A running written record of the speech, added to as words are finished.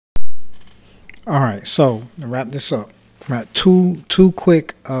All right, so to wrap this up, right, two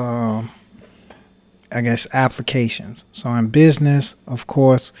quick, I guess, applications. So in business, of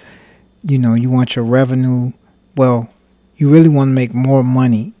course, you want your revenue. Well, you really want to make more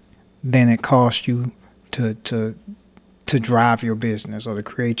money than it costs you to to to drive your business or to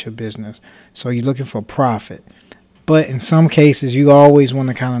create your business. So you're looking for profit. But in some cases, you always want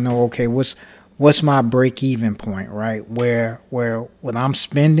to kind of know, okay, what's my break even point, right? Where what I'm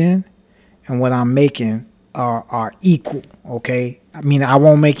spending and what I'm making are equal. Okay, I mean, I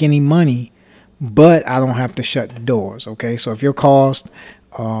won't make any money, but I don't have to shut the doors. Okay, so if your costs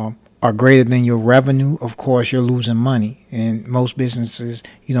are greater than your revenue, of course you're losing money. And most businesses,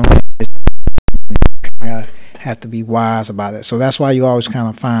 you don't have to be wise about it. So that's why you always kind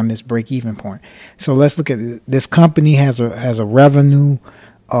of find this break even point. So let's look at it. This company has a revenue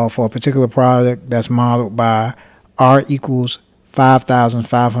for a particular product that's modeled by R equals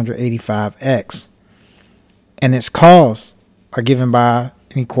 5,585x, and its costs are given by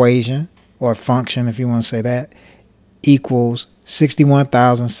an equation or a function, if you want to say that, equals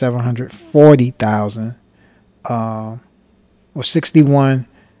 61,740,000 or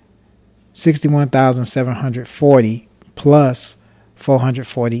 61,740 plus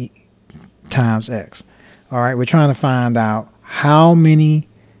 440 times x. All right, we're trying to find out how many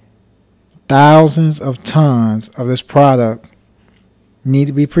thousands of tons of this product need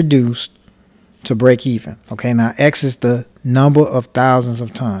to be produced to break even. Okay, now x is the number of thousands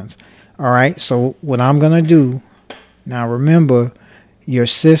of tons. All right, so what I'm going to do, now remember, your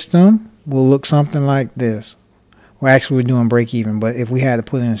system will look something like this. Well, actually, we're doing break even, but if we had to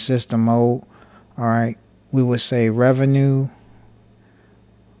put in system mode, all right, we would say revenue.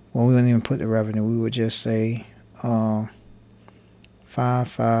 Well, we wouldn't even put the revenue. We would just say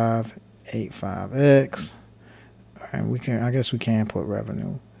 5585x. And we can, I guess we can put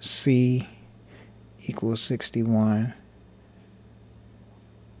revenue. C equals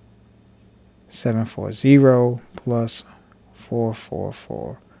 61,740 plus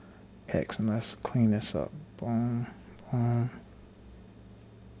 444x. And let's clean this up. Boom, boom.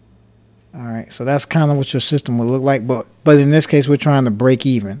 All right, so that's kind of what your system would look like. But in this case, we're trying to break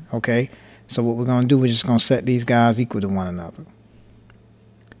even, okay? So what we're going to do, we're just going to set these guys equal to one another.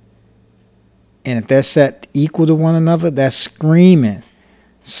 And if they're set equal to one another, that's screaming,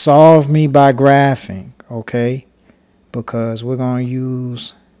 solve me by graphing, okay? Because we're going to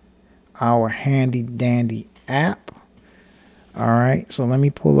use our handy dandy app. All right, so let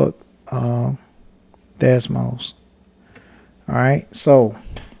me pull up Desmos. All right, so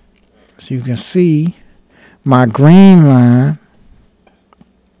you can see my green line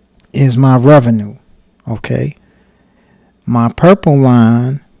is my revenue, okay? My purple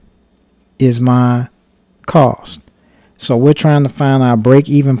line is my cost. So we're trying to find our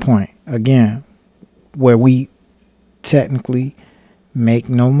break-even point, again, where we technically make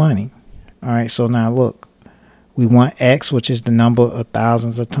no money. All right, so now look, we want X, which is the number of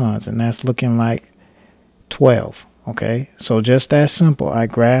thousands of tons, and that's looking like 12, okay? So just that simple, I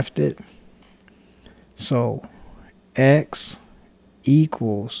graphed it. So X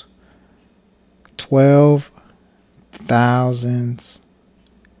equals 12,000,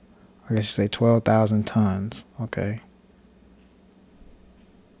 I guess you say 12,000 tons, okay?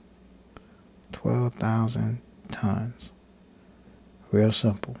 12,000 tons. Real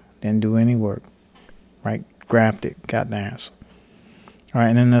simple. Didn't do any work, right? Graphed it, got the answer. All right,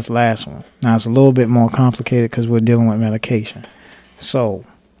 and then this last one. Now it's a little bit more complicated because we're dealing with medication. So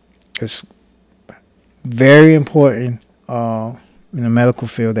it's very important in the medical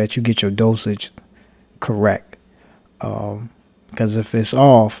field that you get your dosage correct. Because if it's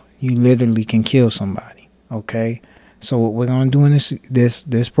off, you literally can kill somebody. Okay, so what we're gonna do in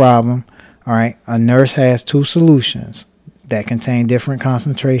this problem, all right, a nurse has two solutions that contain different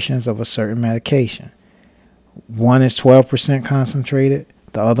concentrations of a certain medication. One is 12% concentrated,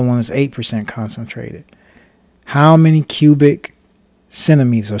 the other one is 8% concentrated. How many cubic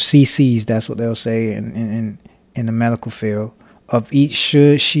centimeters or cc's, that's what they'll say in the medical field, of each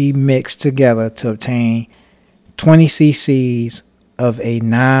should she mix together to obtain 20 cc's of a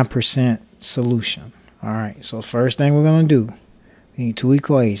 9% solution? All right, so first thing we're going to do, we need two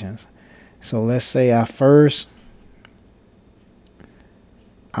equations. So let's say our first,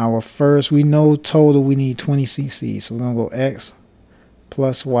 we know total we need 20 cc's. So we're going to go X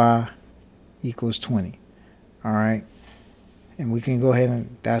plus Y equals 20. All right, and we can go ahead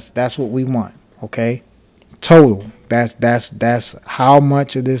and that's what we want, okay? Total, that's how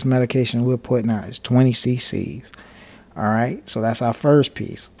much of this medication we're putting out is 20 cc's. All right, so that's our first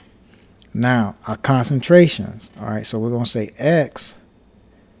piece. Now our concentrations, all right, so we're going to say X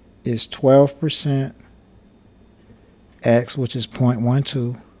is 12% X, which is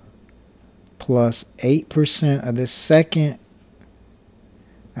 0.12, plus 8% of the second,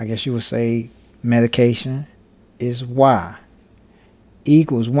 I guess you would say, medication is Y,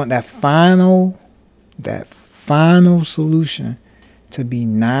 equals that final solution to be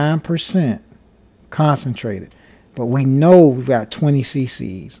 9% concentrated. But we know we've got 20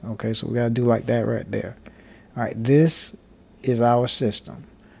 cc's. Okay, so we got to do like that right there. All right, this is our system.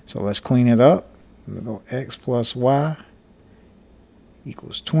 So let's clean it up. We'll go X plus Y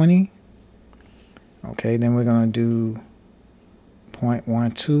equals 20. Okay, then we're going to do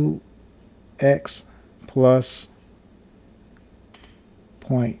 0.12 X plus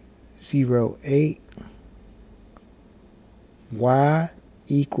 0.08 Y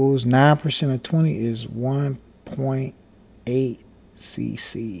equals 9% of 20 is 1.8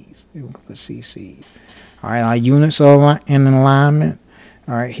 cc's. We can put cc's. All right, our units are in alignment.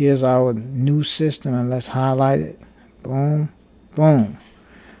 All right, here's our new system, and let's highlight it. Boom, boom.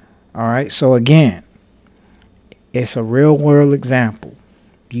 All right, so again, it's a real world example.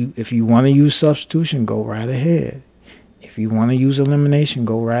 If you want to use substitution, go right ahead. If you want to use elimination,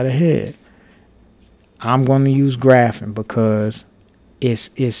 go right ahead. I'm going to use graphing because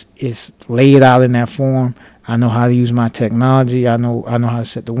it's laid out in that form. I know how to use my technology. I know how to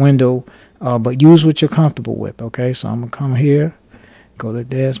set the window. But use what you're comfortable with. Okay, so I'm gonna come here, go to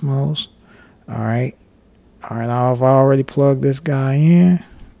Desmos. All right. I've already plugged this guy in.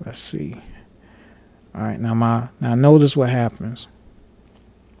 Let's see. All right, now notice what happens.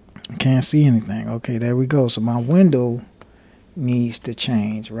 I can't see anything. Okay, there we go. So my window needs to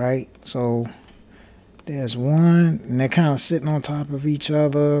change, right? So there's one, and they're kind of sitting on top of each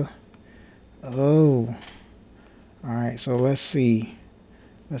other. Oh, all right. So let's see.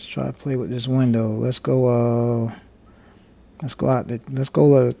 Let's try to play with this window. Let's go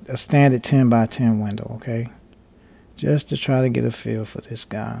to a standard 10 by 10 window, okay? Just to try to get a feel for this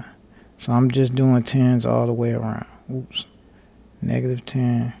guy. So I'm just doing 10s all the way around. Oops. Negative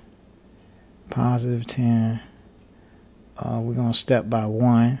 10, positive 10. We're gonna step by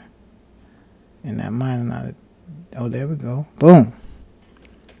 1, and that might not. Oh, there we go. Boom.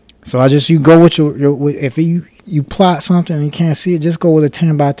 So you go with if you plot something and you can't see it, just go with a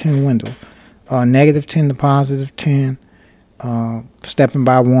 10 by 10 window. Negative 10 to positive 10, stepping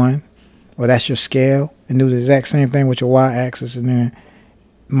by 1, or that's your scale, and do the exact same thing with your y-axis, and then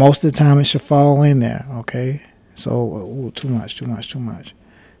most of the time it should fall in there. Okay, so too much.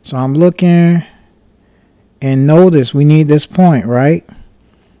 So I'm looking, and notice we need this point right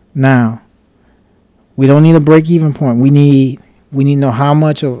now. We don't need a break-even point. We need to know how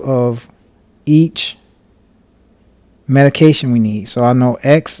much of each medication we need. So I know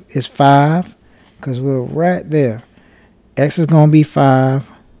X is 5 because we're right there. X is going to be 5.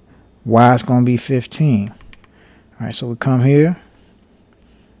 Y is going to be 15. All right, so we come here.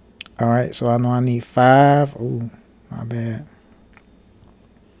 All right, so I know I need 5. Oh, my bad.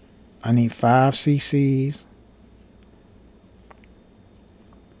 I need 5 cc's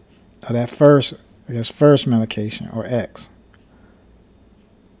of that first medication, or X.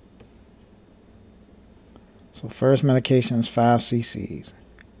 So first medication is 5 cc's.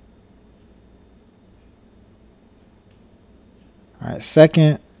 All right,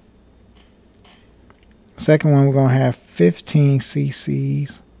 second one, we're going to have 15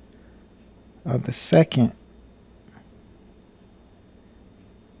 cc's of the second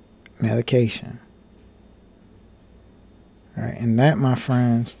medication. All right, and that, my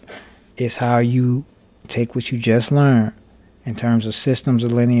friends, is how you take what you just learned in terms of systems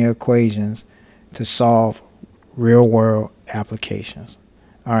of linear equations to solve real world applications.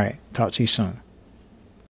 All right, talk to you soon.